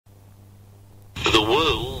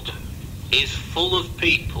is full of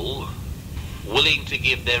people willing to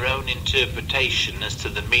give their own interpretation as to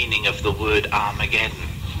the meaning of the word Armageddon.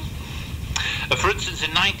 For instance,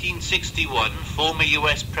 in 1961, former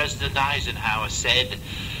US President Eisenhower said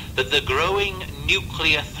that the growing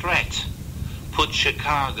nuclear threat put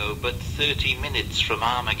Chicago but 30 minutes from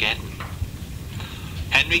Armageddon.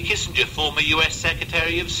 Henry Kissinger, former US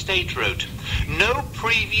Secretary of State, wrote, "No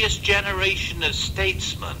previous generation of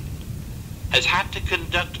statesmen has had to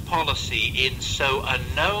conduct policy in so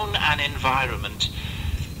unknown an environment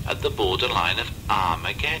at the borderline of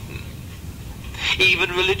Armageddon."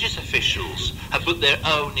 Even religious officials have put their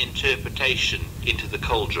own interpretation into the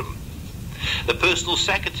cauldron. The personal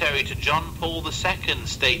secretary to John Paul II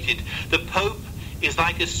stated, "The Pope is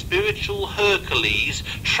like a spiritual Hercules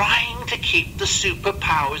trying to keep the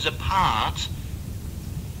superpowers apart,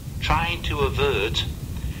 trying to avert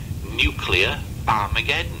nuclear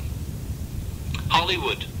Armageddon."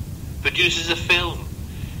 Hollywood produces a film,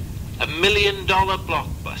 $1 million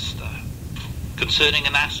blockbuster, concerning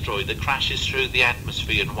an asteroid that crashes through the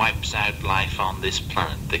atmosphere and wipes out life on this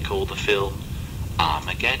planet. They call the film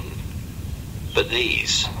Armageddon. But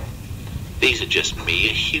these are just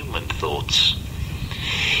mere human thoughts.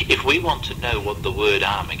 If we want to know what the word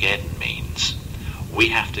Armageddon means, we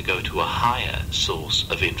have to go to a higher source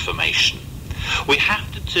of information. We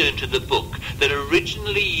have to turn to the book that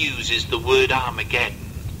originally uses the word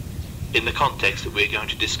Armageddon in the context that we're going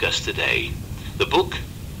to discuss today. The book,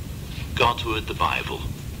 God's Word, the Bible.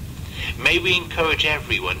 May we encourage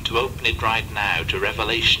everyone to open it right now to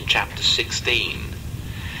Revelation chapter 16.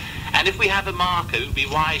 And if we have a marker, it would be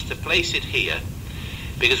wise to place it here,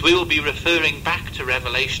 because we will be referring back to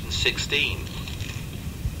Revelation 16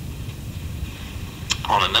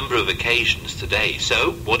 on a number of occasions today.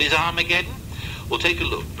 So, what is Armageddon? We'll take a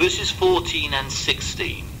look. Verses 14 and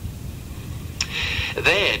 16.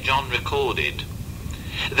 There, John recorded,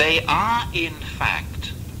 "They are in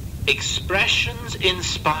fact expressions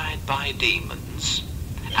inspired by demons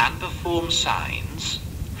and perform signs,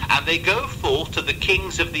 and they go forth to the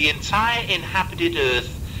kings of the entire inhabited earth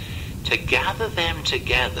to gather them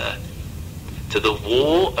together to the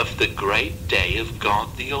war of the great day of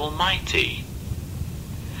God the Almighty."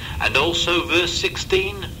 And also verse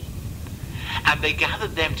 16, "And they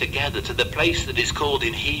gathered them together to the place that is called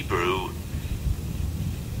in Hebrew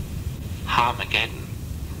Armageddon."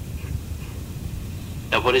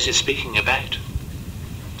 Now, what is it speaking about?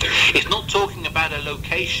 It's not talking about a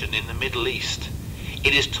location in the Middle East.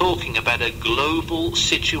 It is talking about a global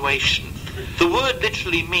situation. The word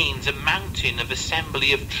literally means a mountain of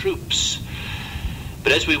assembly of troops.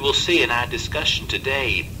 But as we will see in our discussion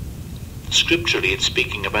today, scripturally it's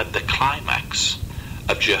speaking about the climax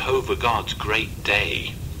of Jehovah God's great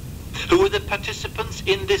day. Who are the participants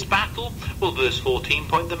in this battle? Well, verse 14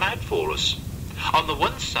 point them out for us. On the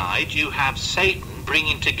one side, you have Satan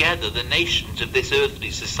bringing together the nations of this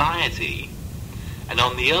earthly society. And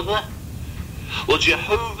on the other, well,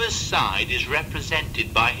 Jehovah's side is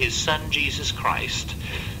represented by his Son Jesus Christ,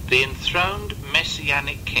 the enthroned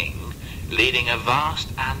Messianic King, leading a vast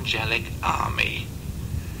angelic army.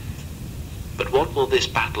 But what will this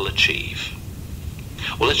battle achieve?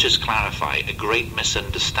 Well, let's just clarify a great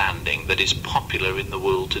misunderstanding that is popular in the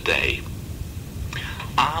world today.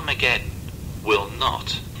 Armageddon will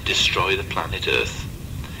not destroy the planet Earth.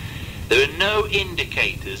 There are no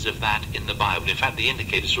indicators of that in the Bible. In fact, the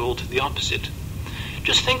indicators are all to the opposite.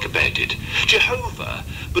 Just think about it. Jehovah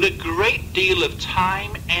put a great deal of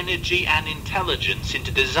time, energy, and intelligence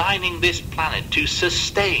into designing this planet to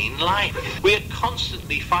sustain life. We are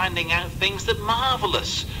constantly finding out things that marvel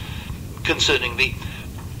us concerning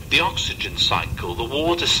the oxygen cycle, the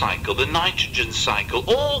water cycle, the nitrogen cycle,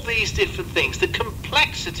 all these different things, the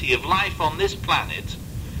complexity of life on this planet.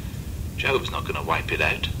 Jehovah's not going to wipe it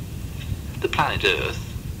out. The planet Earth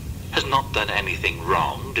has not done anything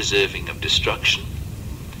wrong, deserving of destruction.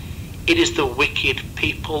 It is the wicked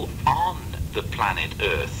people on the planet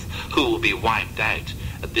Earth who will be wiped out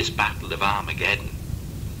at this battle of Armageddon.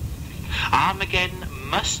 Armageddon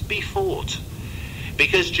must be fought,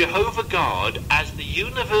 because Jehovah God, as the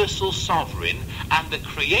universal sovereign and the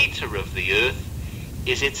creator of the earth,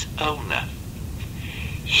 is its owner.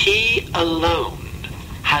 He alone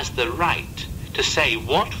has the right to say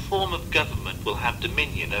what form of government will have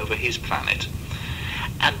dominion over his planet.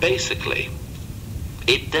 And basically,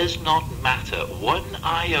 it does not matter one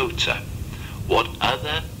iota what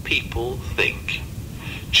other people think.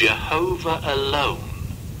 Jehovah alone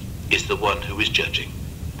is the one who is judging.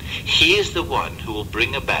 He is the one who will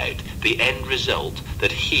bring about the end result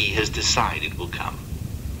that he has decided will come.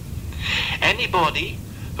 Anybody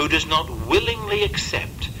who does not willingly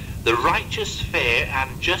accept the righteous, fair,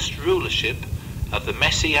 and just rulership of the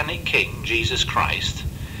Messianic King, Jesus Christ,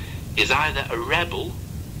 is either a rebel,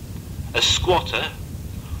 a squatter,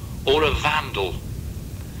 or a vandal,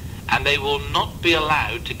 and they will not be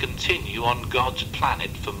allowed to continue on God's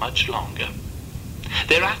planet for much longer.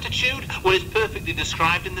 Their attitude, well, is perfectly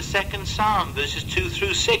described in the 2nd Psalm, verses 2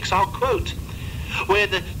 through 6. I'll quote, where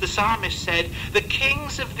the psalmist said, "The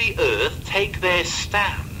kings of the earth take their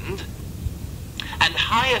stand, and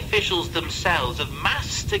high officials themselves have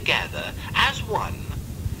massed together as one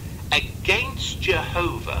against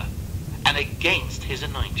Jehovah and against his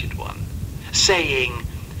anointed one, saying,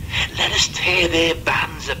 let us tear their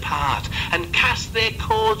bands apart and cast their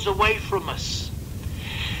cords away from us."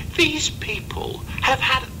 These people have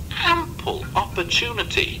had ample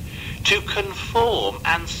opportunity to conform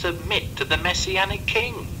and submit to the Messianic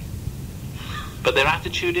King. But their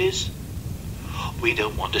attitude is, we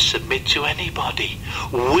don't want to submit to anybody.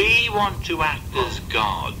 We want to act as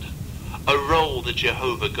God, a role that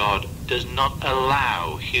Jehovah God does not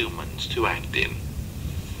allow humans to act in.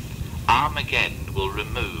 Armageddon will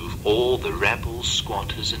remove all the rebels,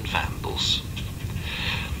 squatters, and vandals.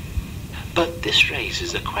 But this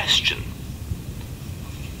raises a question.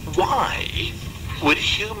 Why would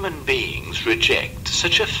human beings reject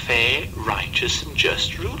such a fair, righteous, and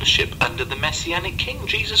just rulership under the Messianic King,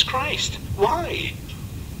 Jesus Christ? Why?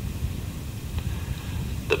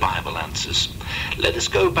 The Bible answers. Let us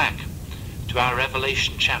go back to our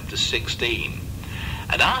Revelation chapter 16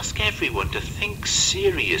 and ask everyone to think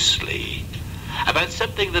seriously about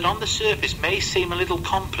something that on the surface may seem a little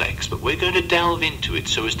complex, but we're going to delve into it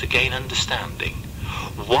so as to gain understanding.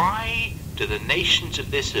 Why do the nations of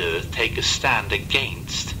this earth take a stand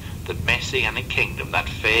against the Messianic kingdom, that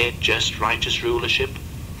fair, just, righteous rulership?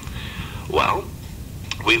 Well,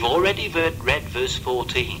 we've already read verse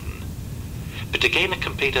 14, but to gain a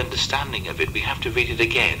complete understanding of it, we have to read it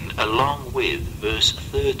again along with verse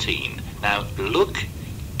 13. Now, look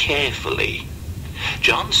carefully.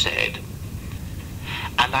 John said,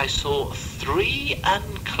 "And I saw 3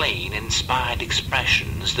 unclean, inspired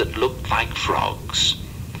expressions that looked like frogs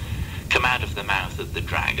come out of the mouth of the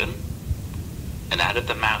dragon, and out of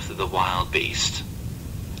the mouth of the wild beast,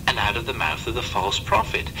 and out of the mouth of the false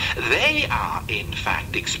prophet." They are, in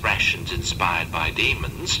fact, expressions inspired by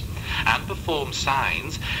demons and perform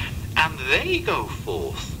signs, and they go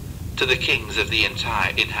forth to the kings of the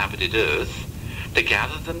entire inhabited earth to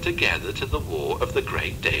gather them together to the war of the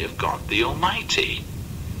great day of God the Almighty.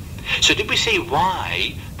 So did we see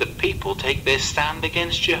why the people take their stand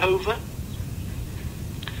against Jehovah?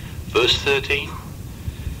 Verse 13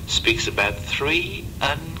 speaks about 3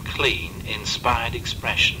 unclean, inspired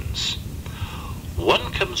expressions.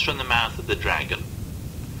 One comes from the mouth of the dragon,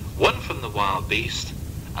 one from the wild beast,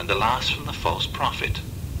 and the last from the false prophet.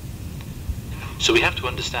 So we have to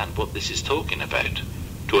understand what this is talking about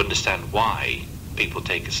to understand why people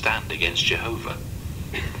take a stand against Jehovah.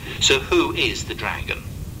 So who is the dragon?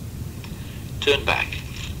 Turn back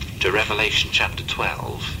to Revelation chapter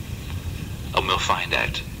 12 and we'll find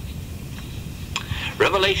out.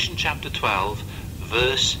 Revelation chapter 12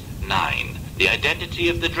 verse 9. The identity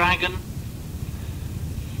of the dragon.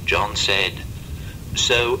 John said,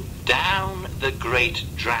 "So down the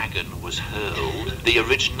great dragon was hurled, the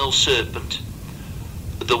original serpent,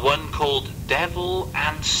 the one called Devil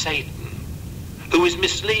and Satan, who is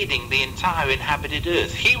misleading the entire inhabited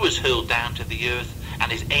earth. He was hurled down to the earth,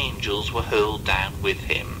 and his angels were hurled down with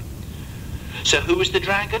him." So who is the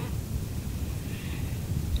dragon?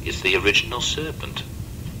 It's the original serpent,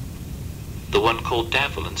 the one called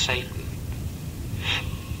Devil and Satan.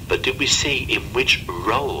 But did we see in which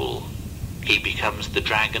role he becomes the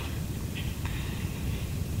dragon?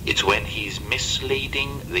 It's when he's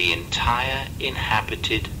misleading the entire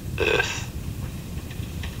inhabited earth.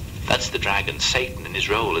 That's the dragon, Satan, in his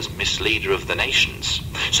role as misleader of the nations.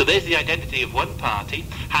 So there's the identity of one party.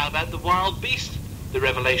 How about the wild beast the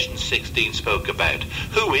Revelation 16 spoke about?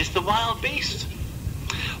 Who is the wild beast?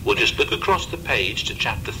 We'll just look across the page to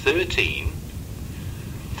chapter 13,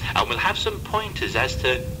 and we'll have some pointers as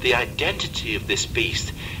to the identity of this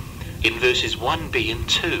beast in verses 1b and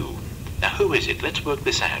 2. Now, who is it? Let's work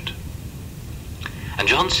this out. And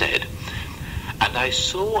John said, "And I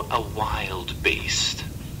saw a wild beast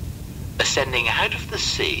ascending out of the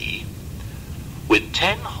sea with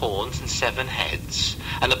 10 horns and 7 heads,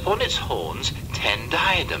 and upon its horns 10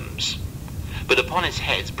 diadems, but upon its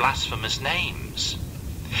heads blasphemous names.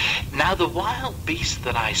 Now the wild beast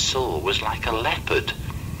that I saw was like a leopard,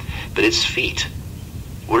 but its feet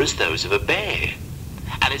were as those of a bear,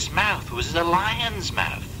 and its mouth was as a lion's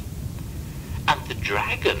mouth. And the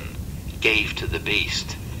dragon gave to the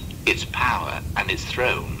beast its power and its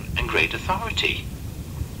throne and great authority.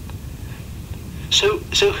 So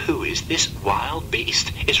who is this wild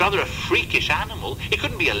beast? It's rather a freakish animal. It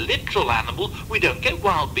couldn't be a literal animal. We don't get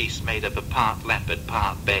wild beasts made up of part leopard,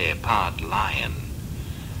 part bear, part lion.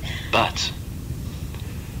 But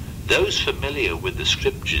those familiar with the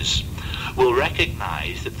scriptures will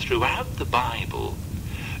recognize that throughout the Bible,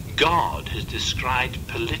 God has described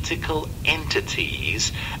political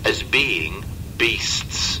entities as being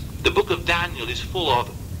beasts. The book of Daniel is full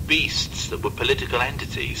of beasts that were political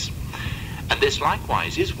entities. And this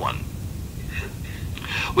likewise is one.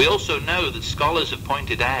 We also know that scholars have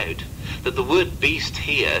pointed out that the word beast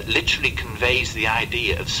here literally conveys the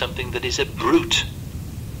idea of something that is a brute.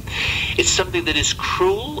 It's something that is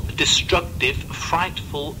cruel, destructive,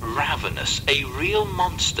 frightful, ravenous, a real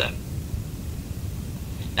monster.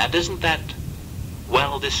 Now, doesn't that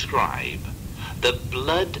well describe the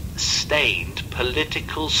blood-stained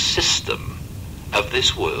political system of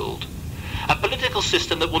this world? A political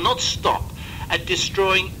system that will not stop at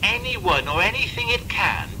destroying anyone or anything it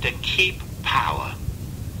can to keep power.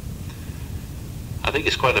 I think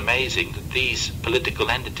it's quite amazing that these political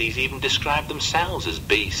entities even describe themselves as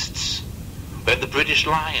beasts. We have the British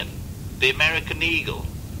lion, the American eagle,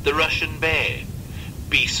 the Russian bear,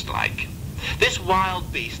 beast-like. This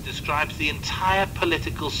wild beast describes the entire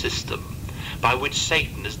political system by which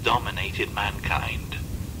Satan has dominated mankind.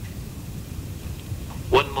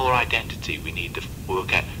 One more identity we need to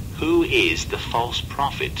work out. Who is the false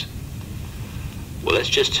prophet? Well, let's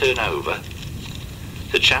just turn over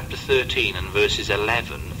to chapter 13 and verses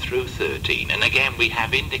 11 through 13. And again, we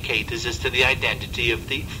have indicators as to the identity of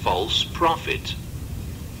the false prophet.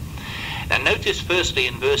 Now notice firstly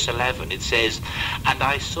in verse 11 it says, "And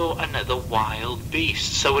I saw another wild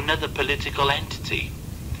beast," so another political entity,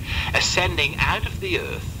 "ascending out of the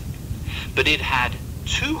earth, but it had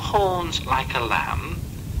 2 horns like a lamb,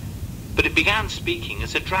 but it began speaking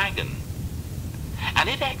as a dragon. And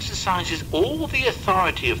it exercises all the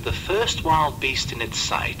authority of the first wild beast in its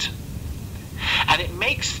sight. And it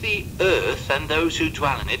makes the earth and those who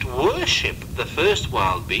dwell in it worship the first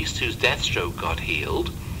wild beast whose death stroke God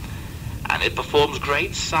healed. And it performs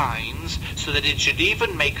great signs, so that it should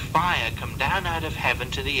even make fire come down out of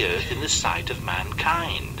heaven to the earth in the sight of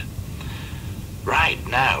mankind." Right,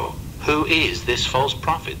 now, who is this false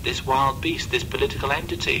prophet, this wild beast, this political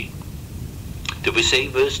entity? Did we see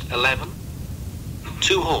verse 11?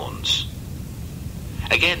 2 horns.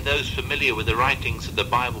 Again, those familiar with the writings of the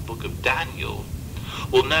Bible book of Daniel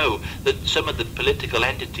will know that some of the political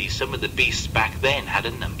entities, some of the beasts back then had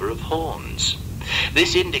a number of horns.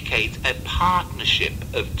 This indicates a partnership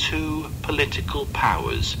of 2 political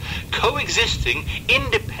powers, coexisting,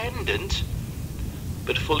 independent,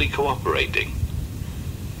 but fully cooperating.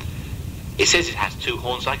 It says it has 2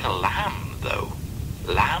 horns like a lamb, though.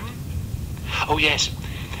 Lamb? Oh yes,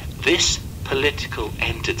 this political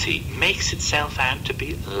entity makes itself out to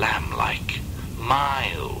be lamb-like,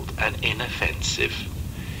 mild and inoffensive,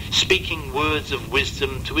 speaking words of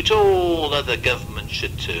wisdom to which all other governments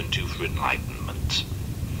should turn to for enlightenment.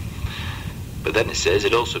 But then it says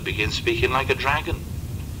it also begins speaking like a dragon.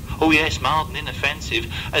 Oh yes, mild and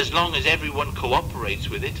inoffensive, as long as everyone cooperates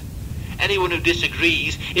with it. Anyone who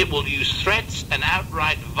disagrees, it will use threats and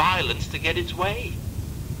outright violence to get its way.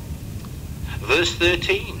 Verse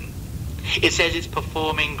 13, it says it's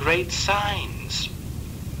performing great signs.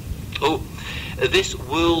 Oh, this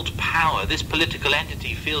world power, this political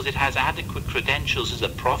entity feels it has adequate credentials as a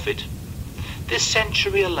prophet. This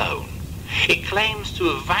century alone, it claims to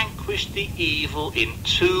have vanquished the evil in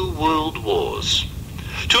 2 world wars,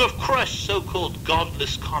 to have crushed so-called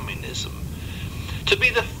godless communism, to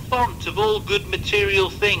be the font of all good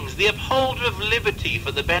material things, the upholder of liberty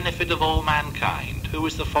for the benefit of all mankind. Who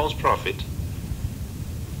is the false prophet?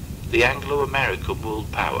 The Anglo-American world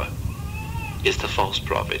power is the false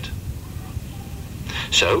prophet.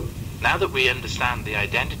 So, now that we understand the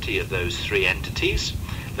identity of those 3 entities,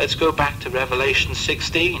 let's go back to Revelation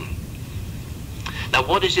 16. Now,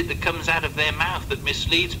 what is it that comes out of their mouth that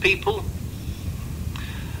misleads people?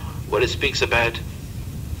 Well, it speaks about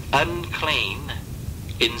unclean,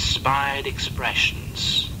 inspired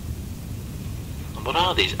expressions. And what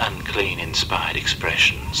are these unclean, inspired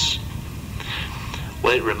expressions?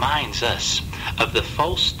 Well, it reminds us of the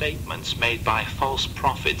false statements made by false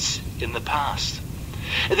prophets in the past.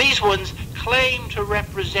 These ones claim to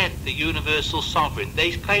represent the universal sovereign.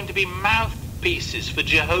 They claim to be mouthpieces for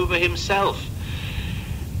Jehovah himself.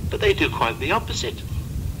 But they do quite the opposite.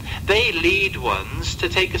 They lead ones to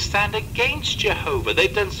take a stand against Jehovah.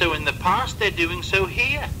 They've done so in the past. They're doing so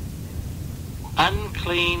here.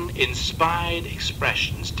 unclean, inspired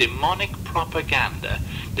expressions, demonic propaganda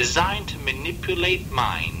designed to manipulate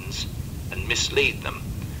minds and mislead them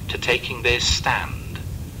to taking their stand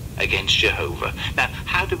against Jehovah. Now,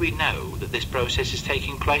 how do we know that this process is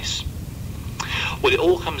taking place? Well, it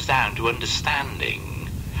all comes down to understanding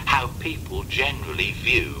how people generally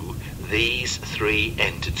view these three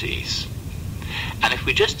entities. And if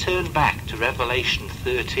we just turn back to Revelation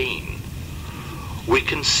 13, we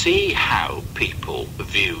can see how people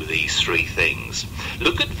view these three things.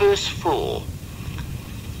 Look at verse 4.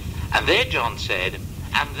 And there John said,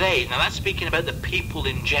 and they, now that's speaking about the people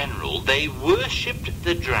in general, they worshipped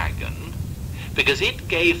the dragon because it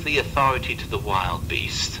gave the authority to the wild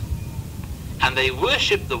beast. And they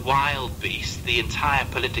worshipped the wild beast, the entire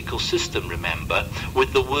political system, remember,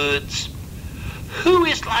 with the words, who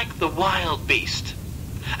is like the wild beast?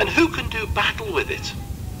 And who can do battle with it?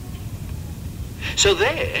 So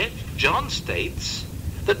there, John states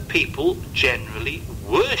that people generally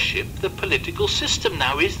worship the political system.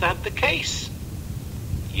 Now, is that the case?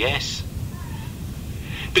 Yes.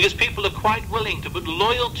 Because people are quite willing to put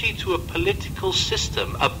loyalty to a political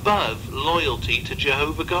system above loyalty to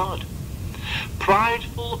Jehovah God.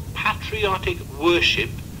 Prideful, patriotic worship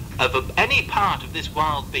of any part of this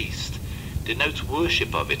wild beast denotes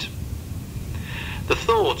worship of it. The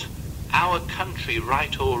thought, our country,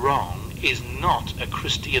 right or wrong, is not a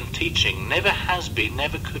Christian teaching. Never has been,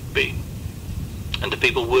 never could be. And do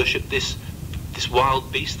people worship this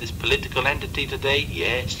wild beast, this political entity today?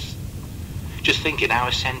 Yes. Just think, in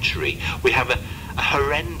our century, we have a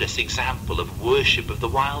horrendous example of worship of the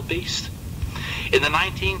wild beast. In the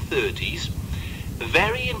 1930s,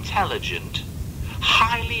 very intelligent,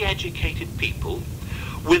 highly educated people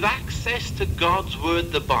with access to God's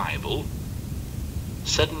word, the Bible,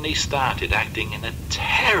 suddenly started acting in a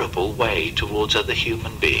terrible way towards other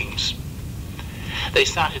human beings. They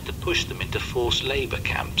started to push them into forced labor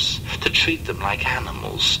camps, to treat them like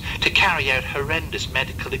animals, to carry out horrendous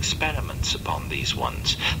medical experiments upon these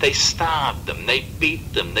ones. They starved them, they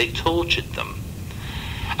beat them, they tortured them.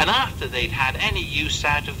 And after they'd had any use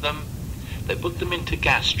out of them, they put them into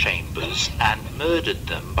gas chambers and murdered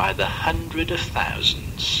them by the hundred of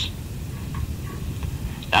thousands.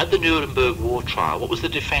 Now, at the Nuremberg war trial, what was the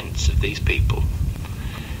defense of these people?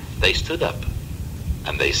 They stood up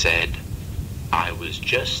and they said, I was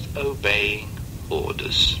just obeying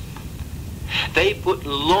orders. They put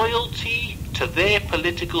loyalty to their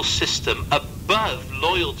political system above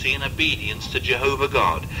loyalty and obedience to Jehovah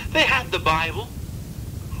God. They had the Bible,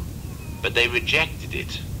 but they rejected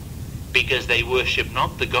it because they worshipped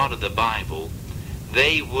not the God of the Bible,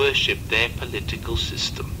 they worshipped their political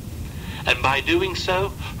system. And by doing so,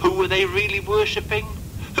 who were they really worshipping?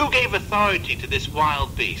 Who gave authority to this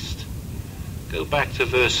wild beast? Go back to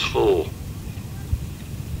verse 4.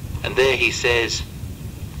 And there he says,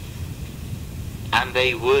 and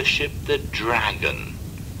they worshipped the dragon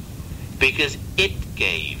because it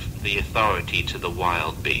gave the authority to the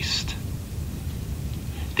wild beast.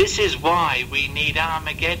 This is why we need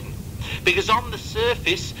Armageddon, because on the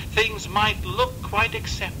surface things might look quite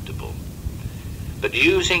acceptable. But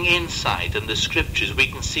using insight and the scriptures, we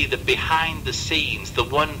can see that behind the scenes, the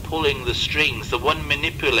one pulling the strings, the one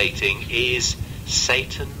manipulating, is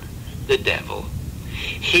Satan, the devil.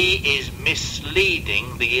 He is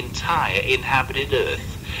misleading the entire inhabited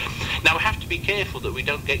earth. Now, we have to be careful that we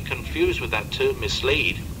don't get confused with that term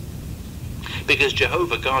mislead, because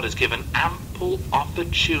Jehovah God has given ample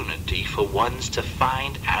opportunity for ones to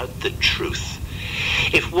find out the truth.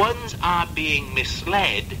 If ones are being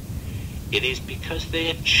misled, it is because they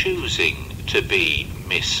are choosing to be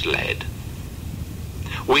misled.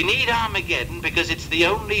 We need Armageddon because it's the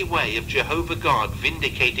only way of Jehovah God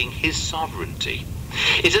vindicating his sovereignty.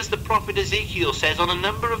 It's as the prophet Ezekiel says on a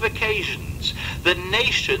number of occasions, the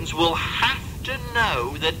nations will have to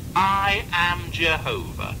know that I am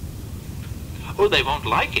Jehovah. Or they won't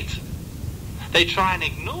like it. They try and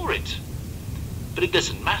ignore it. But it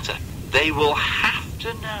doesn't matter. They will have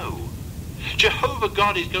to know. Jehovah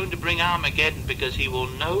God is going to bring Armageddon because he will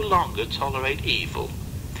no longer tolerate evil.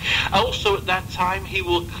 Also at that time he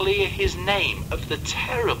will clear his name of the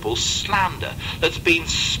terrible slander that's been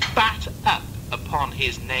spat up upon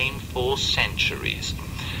his name for centuries.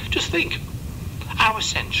 Just think, our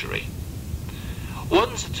century.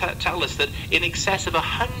 Ones tell us that in excess of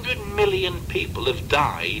 100 million people have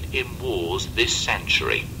died in wars this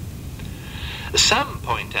century. Some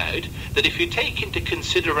point out that if you take into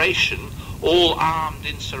consideration all armed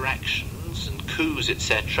insurrections and coups,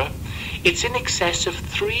 etc., it's in excess of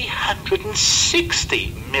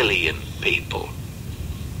 360 million people.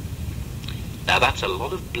 Now that's a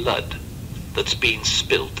lot of blood that's been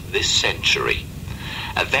spilt this century.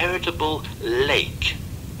 A veritable lake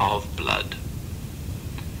of blood.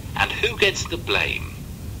 And who gets the blame?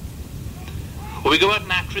 When we go out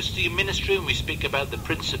in our Christian ministry and we speak about the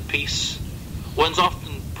Prince of Peace, ones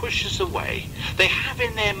often push us away. They have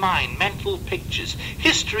in their mind mental pictures.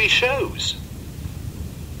 History shows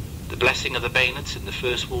the blessing of the bayonets in the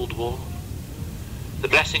First World War, the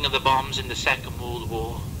blessing of the bombs in the Second World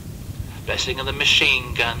War, blessing of the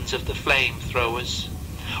machine guns, of the flamethrowers.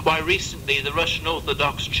 Why, recently the Russian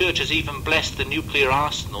Orthodox Church has even blessed the nuclear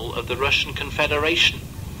arsenal of the Russian Confederation.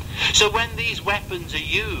 So when these weapons are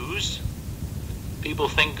used, people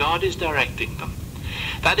think God is directing them.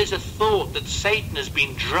 That is a thought that Satan has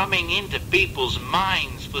been drumming into people's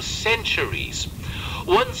minds for centuries.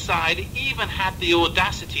 One side even had the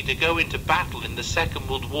audacity to go into battle in the Second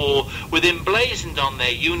World War with emblazoned on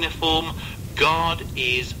their uniform, "God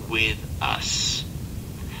is with us."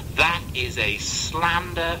 That is a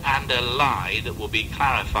slander and a lie that will be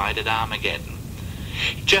clarified at Armageddon.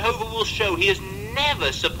 Jehovah will show he has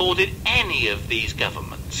never supported any of these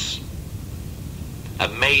governments. A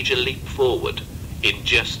major leap forward in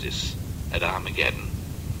justice at Armageddon.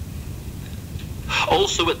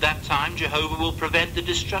 Also at that time, Jehovah will prevent the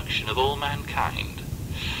destruction of all mankind.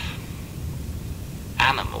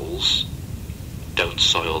 Animals don't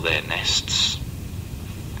soil their nests.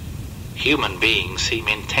 Human beings seem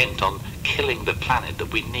intent on killing the planet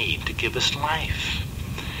that we need to give us life.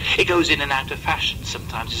 It goes in and out of fashion.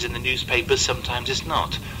 Sometimes it's in the newspapers, sometimes it's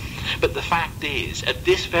not. But the fact is, at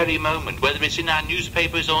this very moment, whether it's in our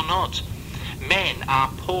newspapers or not, men are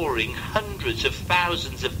pouring hundreds of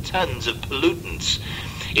thousands of tons of pollutants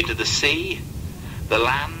into the sea, the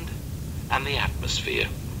land, and the atmosphere.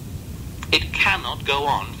 It cannot go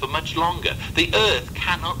on for much longer. The earth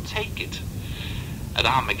cannot take it. At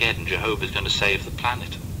Armageddon, Jehovah is going to save the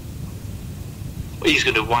planet. He's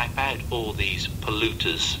going to wipe out all these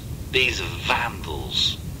polluters, these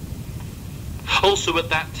vandals. Also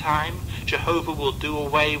at that time, Jehovah will do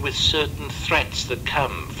away with certain threats that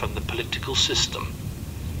come from the political system.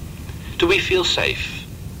 Do we feel safe,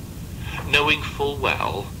 knowing full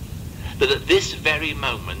well that at this very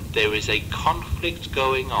moment there is a conflict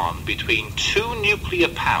going on between two nuclear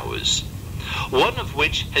powers, one of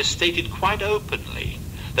which has stated quite openly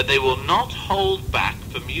that they will not hold back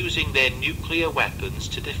from using their nuclear weapons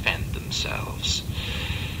to defend themselves?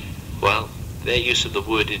 Well, their use of the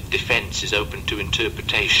word defense is open to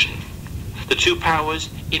interpretation. The two powers,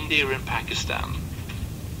 India and Pakistan.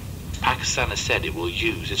 Pakistan has said it will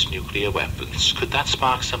use its nuclear weapons. Could that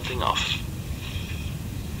spark something off?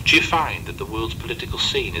 Do you find that the world's political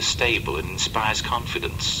scene is stable and inspires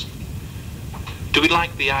confidence? Do we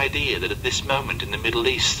like the idea that at this moment in the Middle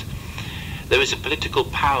East, there is a political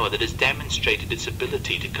power that has demonstrated its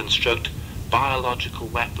ability to construct biological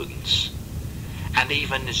weapons, and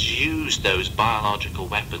even has used those biological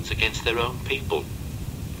weapons against their own people,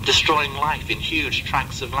 destroying life in huge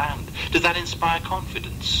tracts of land? Does that inspire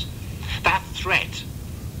confidence? That threat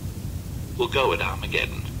will go at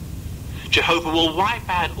Armageddon. Jehovah will wipe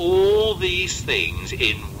out all these things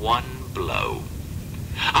in one blow.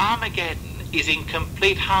 Armageddon is in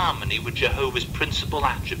complete harmony with Jehovah's principal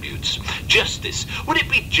attributes. Justice. Would it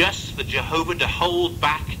be just for Jehovah to hold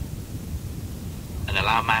back and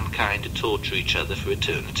allow mankind to torture each other for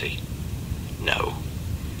eternity? No.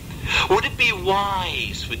 Would it be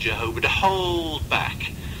wise for Jehovah to hold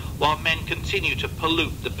back while men continue to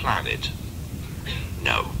pollute the planet?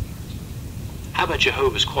 No. How about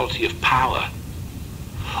Jehovah's quality of power?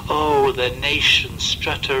 Oh, the nations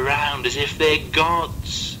strut around as if they're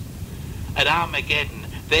gods. At Armageddon,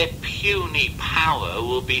 their puny power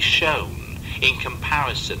will be shown in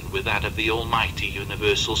comparison with that of the Almighty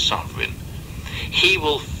Universal Sovereign. He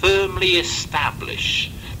will firmly establish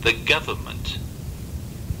the government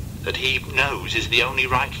that he knows is the only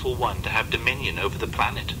rightful one to have dominion over the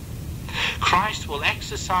planet. Christ will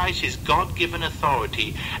exercise his God-given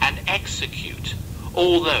authority and execute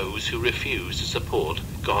all those who refuse to support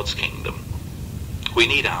God's kingdom. We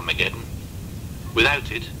need Armageddon.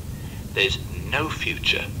 Without it, there's no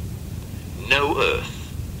future, no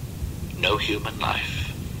earth, no human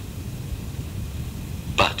life.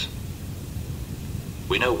 But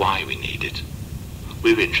we know why we need it.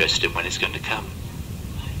 We're interested in when it's going to come.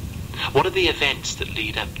 What are the events that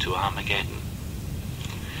lead up to Armageddon?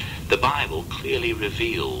 The Bible clearly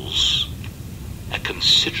reveals a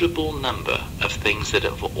considerable number of things that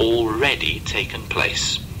have already taken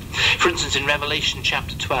place. For instance, in Revelation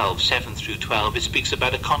chapter 12, 7 through 12, it speaks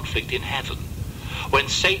about a conflict in heaven, when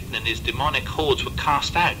Satan and his demonic hordes were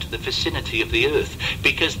cast out to the vicinity of the earth,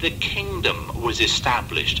 because the kingdom was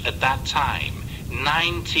established at that time,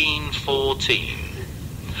 1914.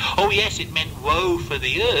 Oh yes, it meant woe for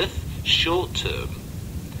the earth, short term,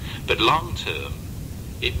 but long term,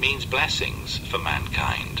 it means blessings for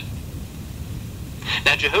mankind.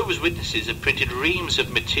 Now, Jehovah's Witnesses have printed reams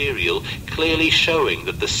of material clearly showing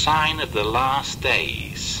that the sign of the last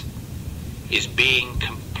days is being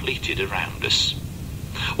completed around us.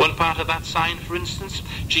 One part of that sign, for instance,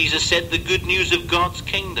 Jesus said the good news of God's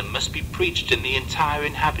kingdom must be preached in the entire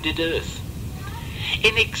inhabited earth.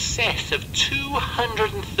 In excess of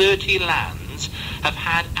 230 lands have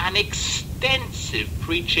had an extensive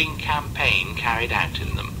preaching campaign carried out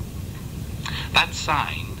in them. That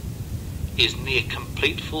sign is near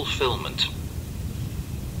complete fulfillment.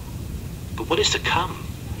 But what is to come?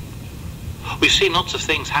 We've seen lots of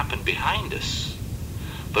things happen behind us,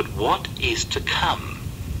 but what is to come?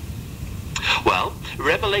 Well,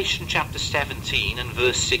 Revelation chapter 17 and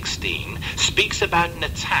verse 16 speaks about an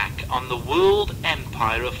attack on the world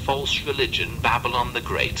empire of false religion, Babylon the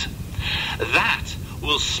Great. That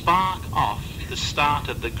will spark off the start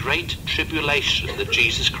of the great tribulation that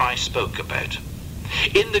Jesus Christ spoke about.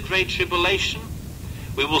 In the great tribulation,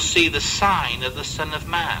 we will see the sign of the Son of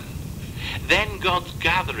Man, then God's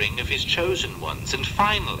gathering of his chosen ones, and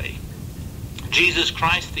finally, Jesus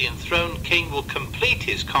Christ, the enthroned King, will complete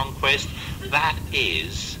his conquest. That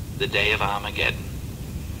is the day of Armageddon.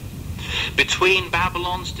 Between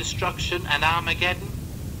Babylon's destruction and Armageddon,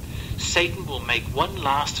 Satan will make one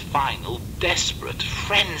last, final, desperate,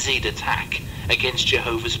 frenzied attack against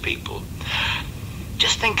Jehovah's people.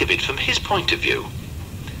 Just think of it from his point of view.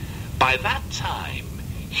 By that time,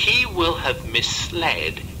 he will have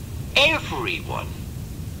misled everyone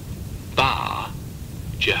bar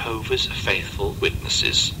Jehovah's faithful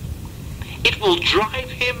witnesses. It will drive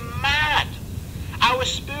him mad. Our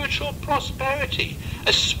spiritual prosperity,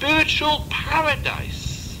 a spiritual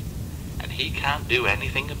paradise, and he can't do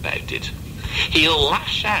anything about it. He'll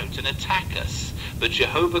lash out and attack us, but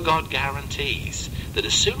Jehovah God guarantees that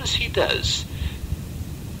as soon as he does,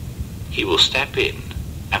 he will step in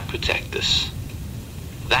and protect us.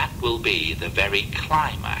 That will be the very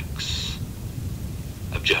climax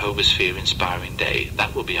of Jehovah's fear-inspiring day.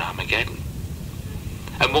 That will be Armageddon.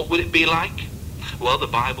 And what will it be like? Well, the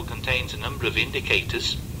Bible contains a number of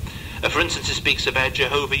indicators. For instance, it speaks about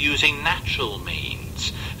Jehovah using natural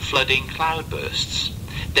means, flooding cloudbursts,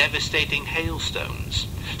 devastating hailstones,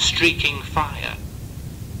 streaking fire.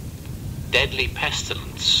 Deadly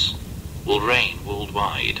pestilence will reign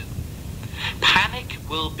worldwide. Panic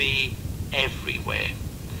will be everywhere.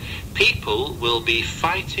 People will be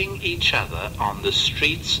fighting each other on the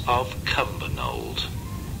streets of Cumbernauld.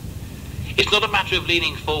 It's not a matter of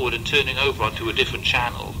leaning forward and turning over onto a different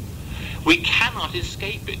channel. We cannot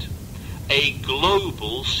escape it. A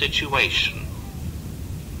global situation.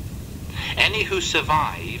 Any who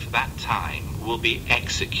survive that time will be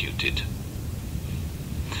executed.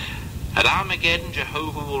 At Armageddon,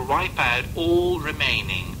 Jehovah will wipe out all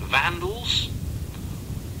remaining vandals,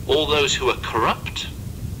 all those who are corrupt,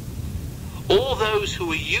 all those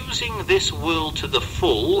who are using this world to the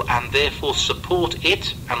full and therefore support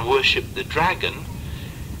it and worship the dragon.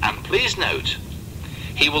 And please note,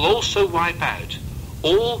 he will also wipe out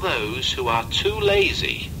all those who are too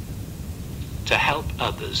lazy to help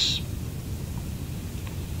others.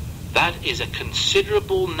 That is a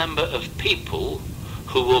considerable number of people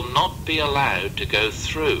who will not be allowed to go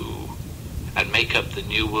through and make up the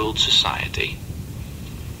New World Society.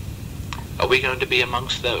 Are we going to be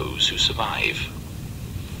amongst those who survive?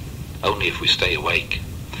 Only if we stay awake.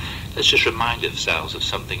 Let's just remind ourselves of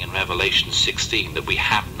something in Revelation 16 that we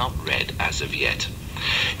have not read as of yet.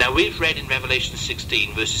 Now, we've read in Revelation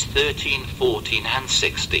 16 verses 13, 14 and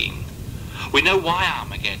 16. We know why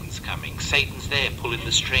Armageddon's coming. Satan's there pulling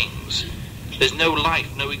the strings. There's no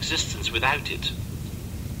life, no existence without it.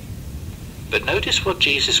 But notice what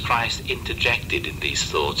Jesus Christ interjected in these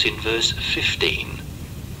thoughts in verse 15,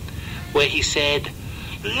 where he said,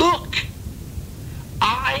 "Look,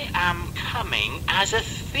 I am coming as a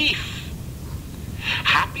thief.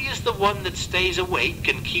 Happy is the one that stays awake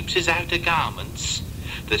and keeps his outer garments,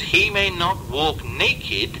 that he may not walk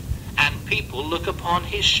naked and people look upon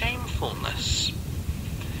his shamefulness."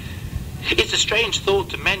 It's a strange thought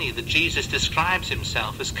to many that Jesus describes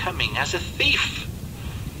himself as coming as a thief.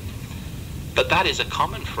 But that is a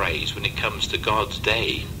common phrase when it comes to God's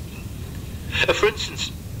day. For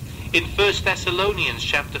instance, in 1 Thessalonians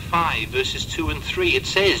chapter 5 verses 2 and 3, it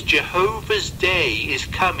says, "Jehovah's day is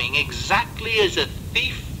coming exactly as a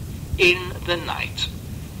thief in the night."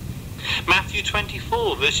 Matthew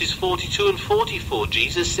 24, verses 42 and 44,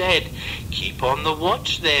 Jesus said, "Keep on the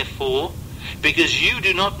watch, therefore, because you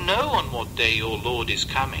do not know on what day your Lord is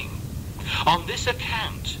coming. On this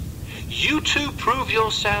account, you too prove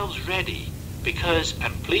yourselves ready, because,"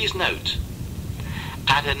 and please note,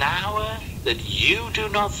 "at an hour that you do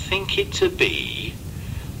not think it to be,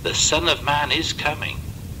 the Son of Man is coming."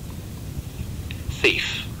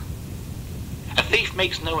 Thief. A thief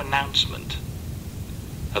makes no announcement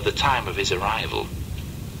of the time of his arrival.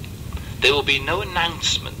 There will be no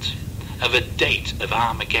announcement of a date of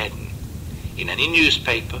Armageddon in any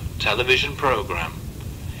newspaper, television program.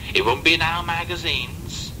 It won't be in our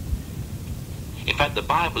magazines. In fact, the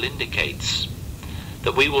Bible indicates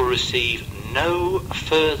that we will receive no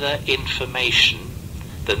further information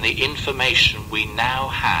than the information we now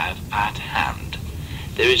have at hand.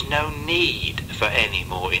 There is no need for any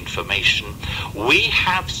more information. We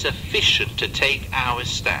have sufficient to take our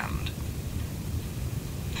stand.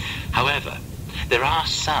 However, there are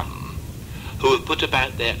some who have put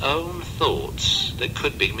about their own thoughts that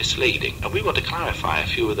could be misleading, and we want to clarify a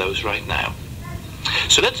few of those right now.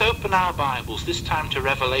 So let's open our Bibles, this time to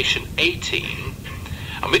Revelation 18,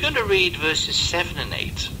 and we're going to read verses 7 and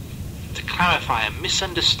 8 to clarify a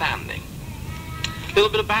misunderstanding. A little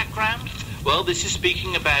bit of background. Well, this is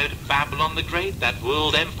speaking about Babylon the Great, that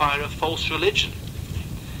world empire of false religion.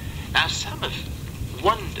 Now, some have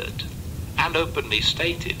wondered and openly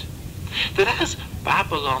stated that as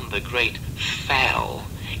Babylon the Great fell,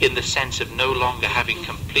 in the sense of no longer having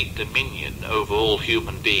complete dominion over all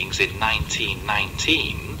human beings in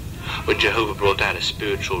 1919, when Jehovah brought out a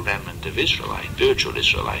spiritual remnant of spiritual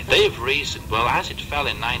Israelite, they have reasoned, well, as it fell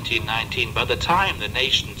in 1919, by the time the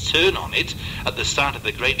nations turn on it at the start of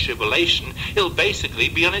the Great Tribulation, it'll basically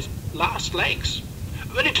be on its last legs,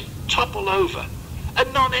 ready to topple over, a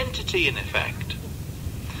non-entity in effect.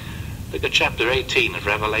 Look at chapter 18 of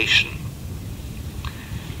Revelation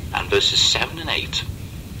and verses 7 and 8,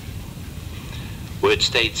 where it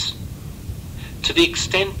states, "To the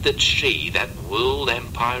extent that she, that world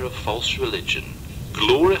empire of false religion,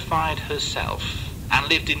 glorified herself and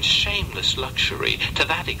lived in shameless luxury, to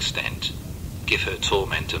that extent give her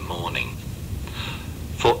torment and mourning.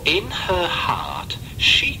 For in her heart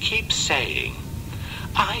she keeps saying,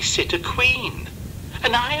 I sit a queen,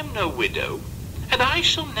 and I am no widow, and I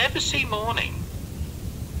shall never see mourning.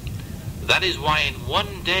 That is why in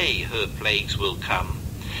one day her plagues will come,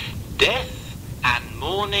 death and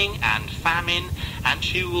mourning and famine, and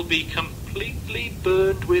she will be completely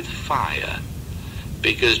burned with fire,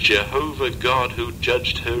 because Jehovah God who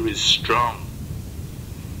judged her is strong."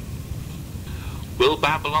 Will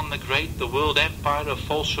Babylon the Great, the world empire of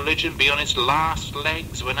false religion, be on its last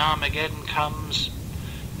legs when Armageddon comes?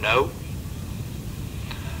 No.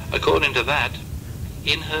 According to that,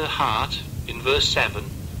 in her heart, in verse 7,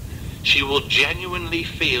 she will genuinely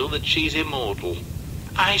feel that she's immortal.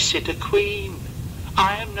 I sit a queen.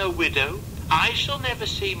 I am no widow. I shall never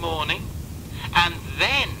see mourning. And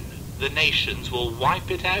then the nations will wipe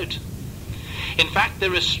it out. In fact,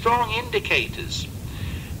 there are strong indicators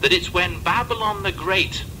that it's when Babylon the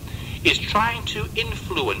Great is trying to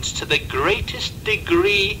influence to the greatest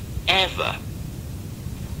degree ever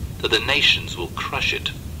that the nations will crush it.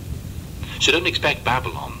 So don't expect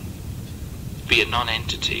Babylon to be a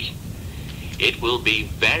non-entity. It will be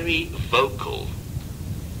very vocal,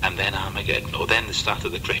 and then Armageddon, or then the start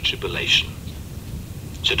of the Great Tribulation.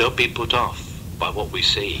 So don't be put off by what we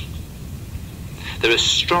see. There are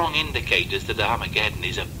strong indicators that Armageddon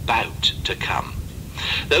is about to come.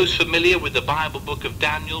 Those familiar with the Bible book of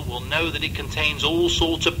Daniel will know that it contains all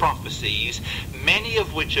sorts of prophecies, many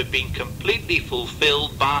of which have been completely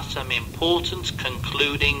fulfilled by some important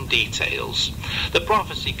concluding details. The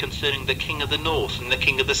prophecy concerning the king of the north and the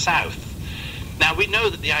king of the south. Now, we know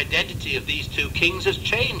that the identity of these two kings has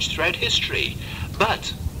changed throughout history,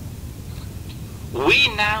 but we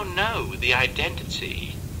now know the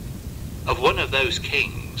identity of one of those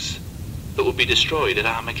kings that will be destroyed at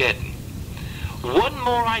Armageddon. One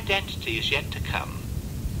more identity is yet to come.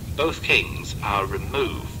 Both kings are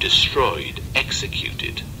removed, destroyed,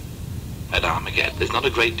 executed at Armageddon. There's not a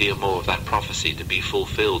great deal more of that prophecy to be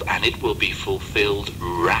fulfilled, and it will be fulfilled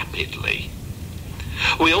rapidly.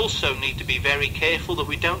 We also need to be very careful that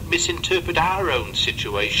we don't misinterpret our own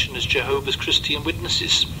situation as Jehovah's Christian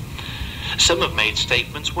Witnesses. Some have made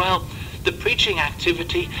statements, well, the preaching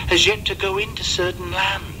activity has yet to go into certain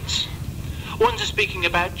lands. Ones are speaking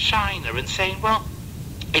about China and saying, well,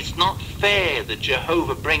 it's not fair that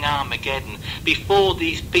Jehovah bring Armageddon before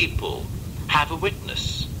these people have a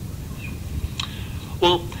witness.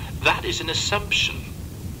 Well, that is an assumption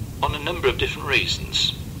on a number of different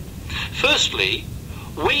reasons. Firstly,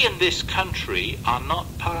 we in this country are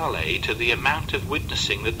not parley to the amount of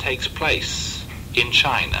witnessing that takes place in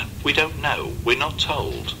China. We don't know. We're not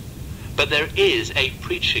told. But there is a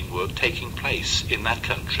preaching work taking place in that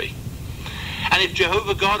country. And if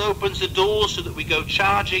Jehovah God opens the doors so that we go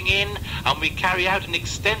charging in and we carry out an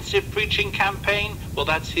extensive preaching campaign, well,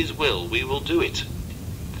 that's his will. We will do it.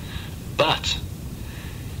 But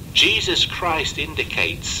Jesus Christ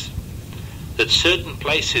indicates that certain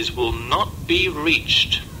places will not be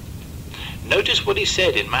reached. Notice what he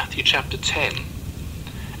said in Matthew chapter 10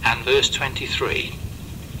 and verse 23.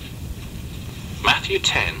 Matthew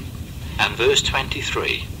 10 and verse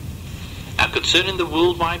 23. Now, concerning the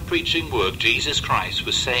worldwide preaching work, Jesus Christ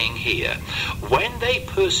was saying here, when they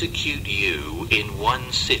persecute you in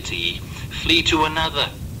one city, flee to another.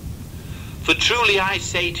 For truly I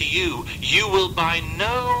say to you, you will by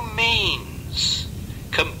no means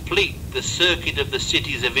complete the circuit of the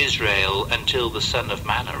cities of Israel until the Son of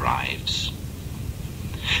Man arrives.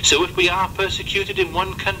 So if we are persecuted in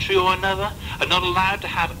one country or another, and not allowed to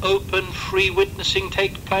have open, free witnessing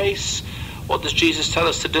take place, what does Jesus tell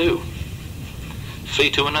us to do? Flee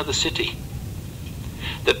to another city.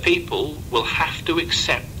 The people will have to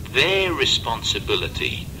accept their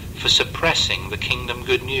responsibility for suppressing the kingdom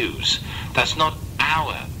good news. That's not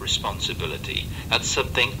our responsibility. That's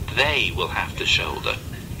something they will have to shoulder.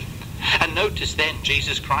 And notice then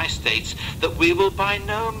Jesus Christ states that we will by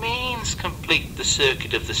no means complete the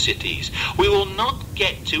circuit of the cities. We will not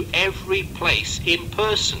get to every place in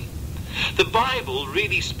person. The Bible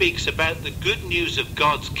really speaks about the good news of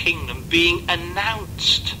God's kingdom being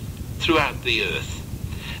announced throughout the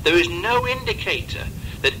earth. There is no indicator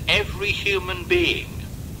that every human being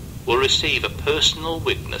will receive a personal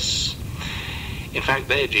witness. In fact,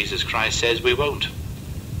 there Jesus Christ says we won't.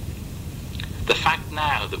 The fact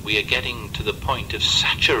now that we are getting to the point of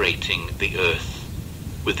saturating the earth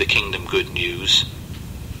with the kingdom good news,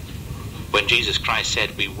 when Jesus Christ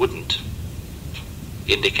said we wouldn't,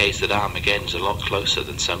 indicates that Armageddon's a lot closer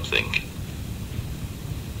than some think.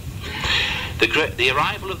 The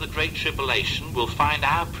arrival of the Great Tribulation will find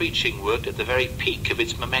our preaching work at the very peak of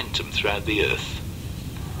its momentum throughout the earth.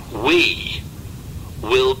 We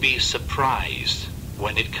will be surprised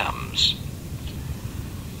when it comes.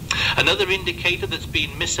 Another indicator that's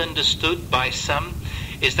been misunderstood by some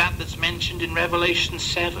is that's mentioned in Revelation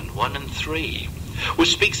 7, 1 and 3,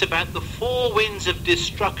 which speaks about the four winds of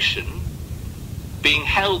destruction being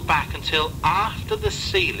held back until after the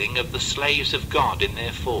sealing of the slaves of God in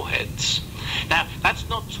their foreheads. Now, that's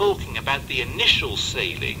not talking about the initial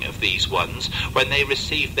sealing of these ones when they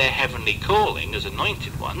receive their heavenly calling as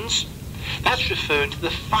anointed ones. That's referring to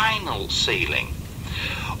the final sealing,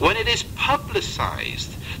 when it is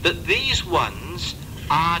publicized that these ones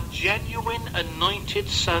are genuine anointed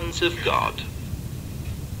sons of God.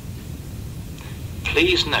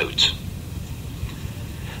 Please note,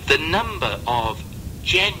 the number of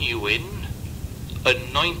genuine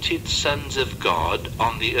anointed sons of God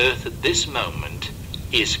on the earth at this moment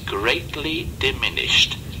is greatly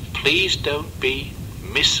diminished. Please don't be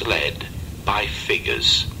misled by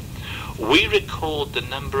figures. We record the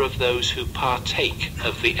number of those who partake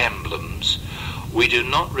of the emblems. We do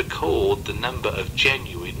not record the number of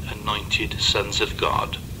genuine anointed sons of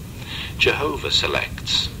God. Jehovah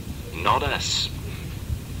selects, not us.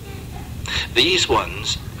 These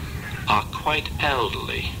ones are quite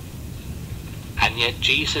elderly, and yet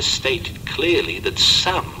Jesus stated clearly that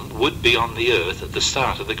some would be on the earth at the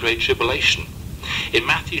start of the Great Tribulation. In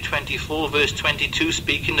Matthew 24 verse 22,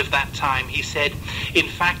 speaking of that time, he said, in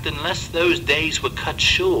fact, unless those days were cut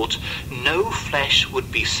short, no flesh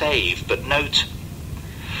would be saved. But note,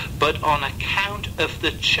 but on account of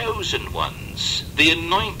the chosen ones, the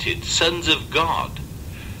anointed sons of God,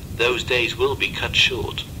 those days will be cut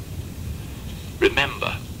short.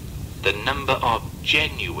 Remember, the number of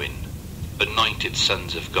genuine anointed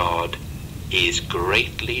sons of God is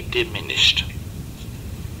greatly diminished.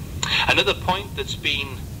 Another point that's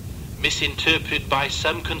been misinterpreted by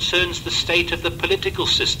some concerns the state of the political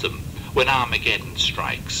system when Armageddon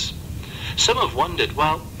strikes. Some have wondered,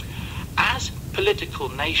 well, as political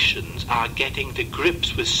nations are getting to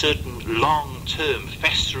grips with certain long-term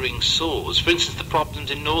festering sores, for instance the problems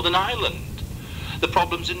in Northern Ireland, the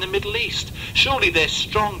problems in the Middle East, surely they're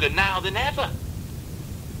stronger now than ever.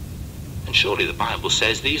 And surely the Bible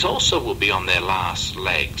says these also will be on their last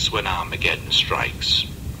legs when Armageddon strikes.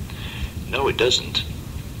 No, it doesn't.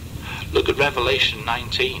 Look at Revelation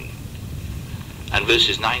 19 and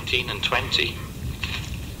verses 19 and 20.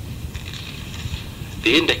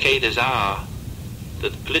 The indicators are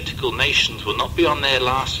that political nations will not be on their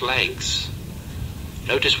last legs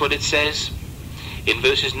Notice what it says in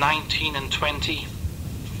verses 19 and 20.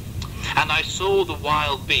 And I saw the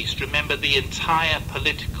wild beast, remember the entire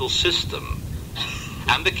political system,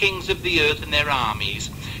 and the kings of the earth and their armies,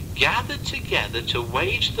 gathered together to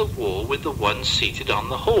wage the war with the one seated on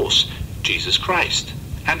the horse, Jesus Christ,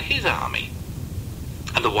 and his army.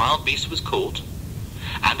 And the wild beast was caught,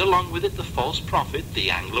 and along with it the false prophet,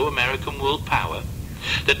 the Anglo-American world power,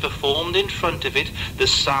 that performed in front of it the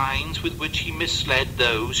signs with which he misled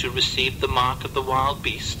those who received the mark of the wild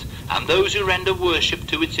beast, and those who render worship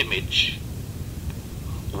to its image.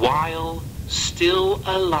 While still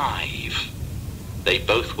alive, they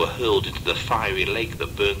both were hurled into the fiery lake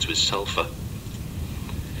that burns with sulfur.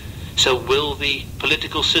 So will the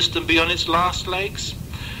political system be on its last legs?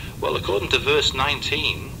 Well, according to verse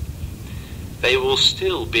 19, they will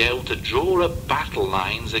still be able to draw up battle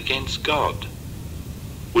lines against God,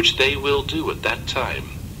 which they will do at that time.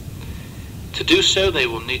 To do so, they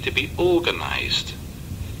will need to be organized,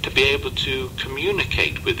 to be able to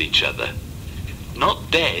communicate with each other.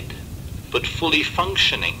 Not dead, but fully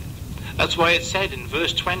functioning. That's why it said in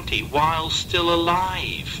verse 20, while still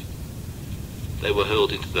alive, they were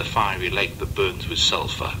hurled into the fiery lake that burns with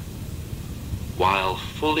sulfur. While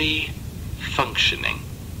fully functioning,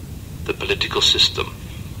 the political system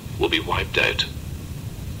will be wiped out.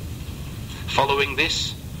 Following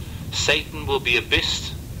this, Satan will be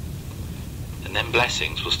abysed, and then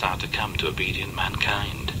blessings will start to come to obedient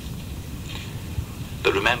mankind.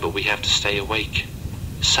 But remember, we have to stay awake.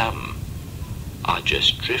 Some are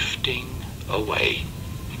just drifting away.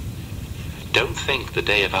 Don't think the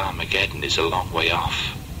day of Armageddon is a long way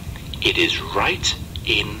off. It is right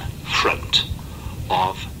in front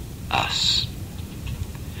of us.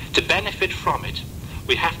 To benefit from it,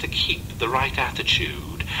 we have to keep the right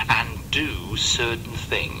attitude and do certain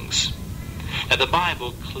things. Now, the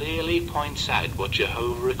Bible clearly points out what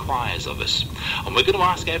Jehovah requires of us. And we're going to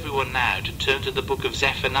ask everyone now to turn to the book of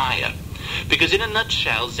Zephaniah, because in a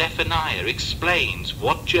nutshell, Zephaniah explains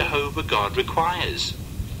what Jehovah God requires.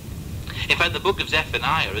 In fact, the book of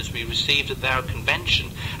Zephaniah, as we received at our convention,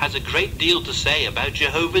 has a great deal to say about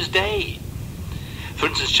Jehovah's day. For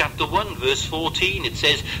instance, chapter 1, verse 14, it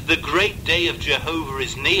says, the great day of Jehovah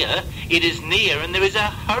is near, it is near, and there is a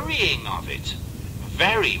hurrying of it,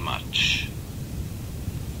 very much.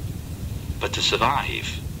 But to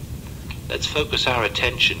survive, let's focus our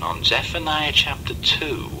attention on Zephaniah chapter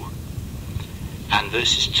 2 and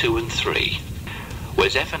verses 2 and 3, where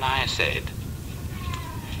Zephaniah said,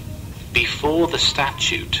 before the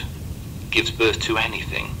statute gives birth to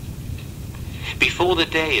anything, before the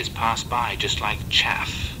day is passed by just like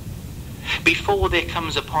chaff, before there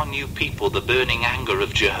comes upon you people the burning anger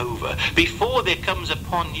of Jehovah, before there comes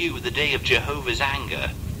upon you the day of Jehovah's anger,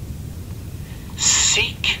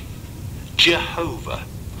 seek Jehovah,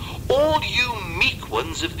 all you meek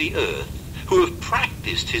ones of the earth who have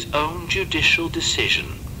practiced his own judicial decision.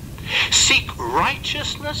 Seek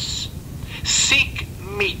righteousness, seek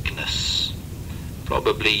meekness.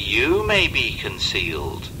 Probably you may be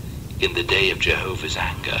concealed in the day of Jehovah's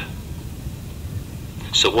anger.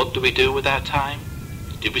 So what do we do with our time?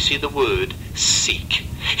 Did we see the word seek?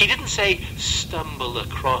 He didn't say stumble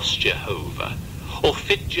across Jehovah or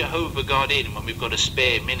fit Jehovah God in when we've got a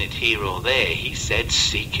spare minute here or there. He said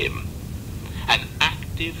seek him. An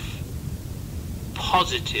active,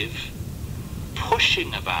 positive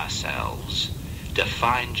pushing of ourselves to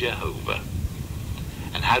find Jehovah.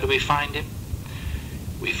 And how do we find him?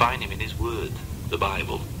 We find him in his word, the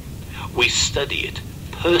Bible. We study it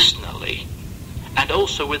personally and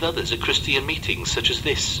also with others at Christian meetings such as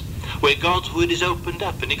this, where God's word is opened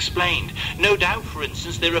up and explained. No doubt, for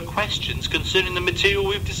instance, there are questions concerning the material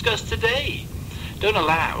we've discussed today. Don't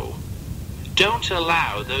allow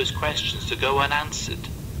those questions to go unanswered.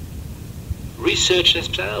 Research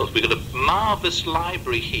themselves. We've got a marvelous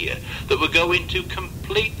library here that will go into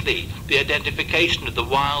completely the identification of the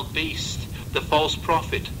wild beast, the false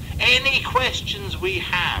prophet. Any questions we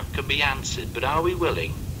have can be answered, but are we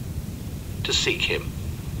willing to seek him?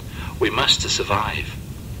 We must to survive.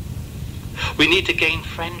 We need to gain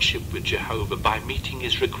friendship with Jehovah by meeting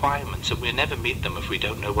his requirements, and we'll never meet them if we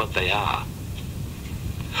don't know what they are.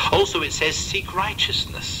 Also, it says seek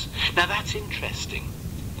righteousness. Now that's interesting,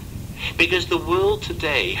 because the world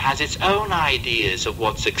today has its own ideas of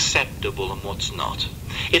what's acceptable and what's not.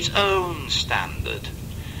 Its own standard.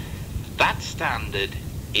 That standard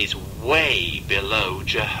is way below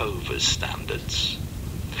Jehovah's standards.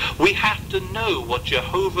 We have to know what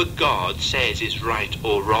Jehovah God says is right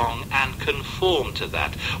or wrong and conform to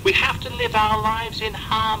that. We have to live our lives in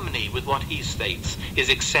harmony with what he states is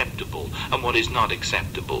acceptable and what is not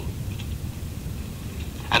acceptable.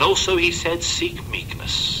 And also he said, seek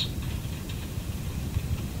meekness.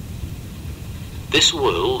 This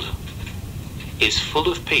world is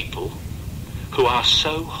full of people who are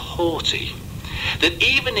so haughty that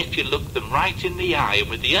even if you look them right in the eye and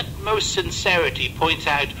with the utmost sincerity point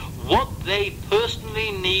out what they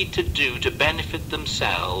personally need to do to benefit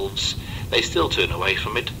themselves, they still turn away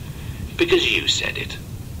from it because you said it.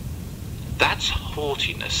 That's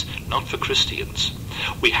haughtiness, not for Christians.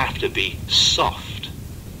 We have to be soft,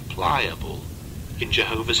 pliable in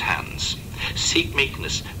Jehovah's hands. Seek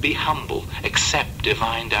meekness, be humble, accept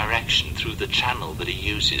divine direction through the channel that he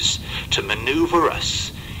uses to maneuver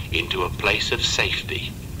us into a place of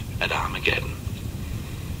safety at Armageddon.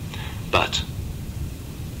 But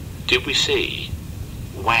did we see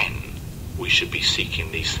when we should be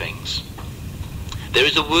seeking these things? There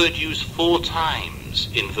is a word used 4 times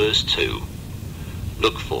in verse 2.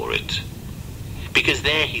 Look for it. Because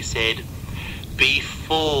there he said,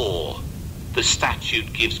 before the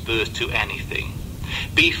statute gives birth to anything,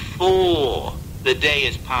 before the day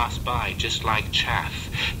has passed by just like chaff,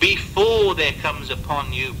 before there comes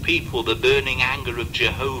upon you, people, the burning anger of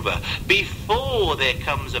Jehovah, before there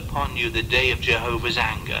comes upon you the day of Jehovah's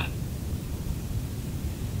anger,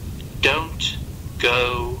 don't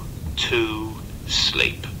go to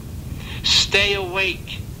sleep. Stay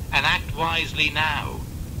awake and act wisely now.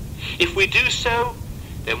 If we do so,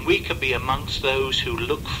 then we can be amongst those who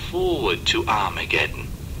look forward to Armageddon.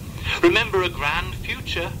 Remember, a grand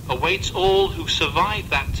future awaits all who survive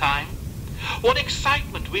that time. What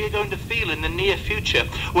excitement we are going to feel in the near future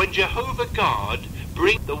when Jehovah God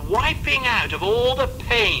brings the wiping out of all the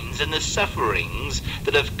pains and the sufferings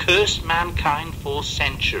that have cursed mankind for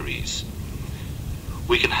centuries.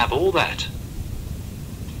 We can have all that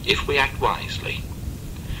if we act wisely.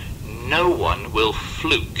 No one will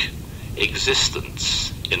fluke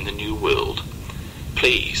existence in the new world.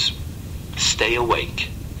 Please, stay awake.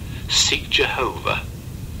 Seek Jehovah.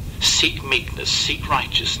 Seek meekness. Seek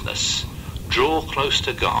righteousness. Draw close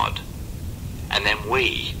to God. And then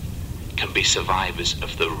we can be survivors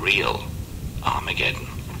of the real Armageddon.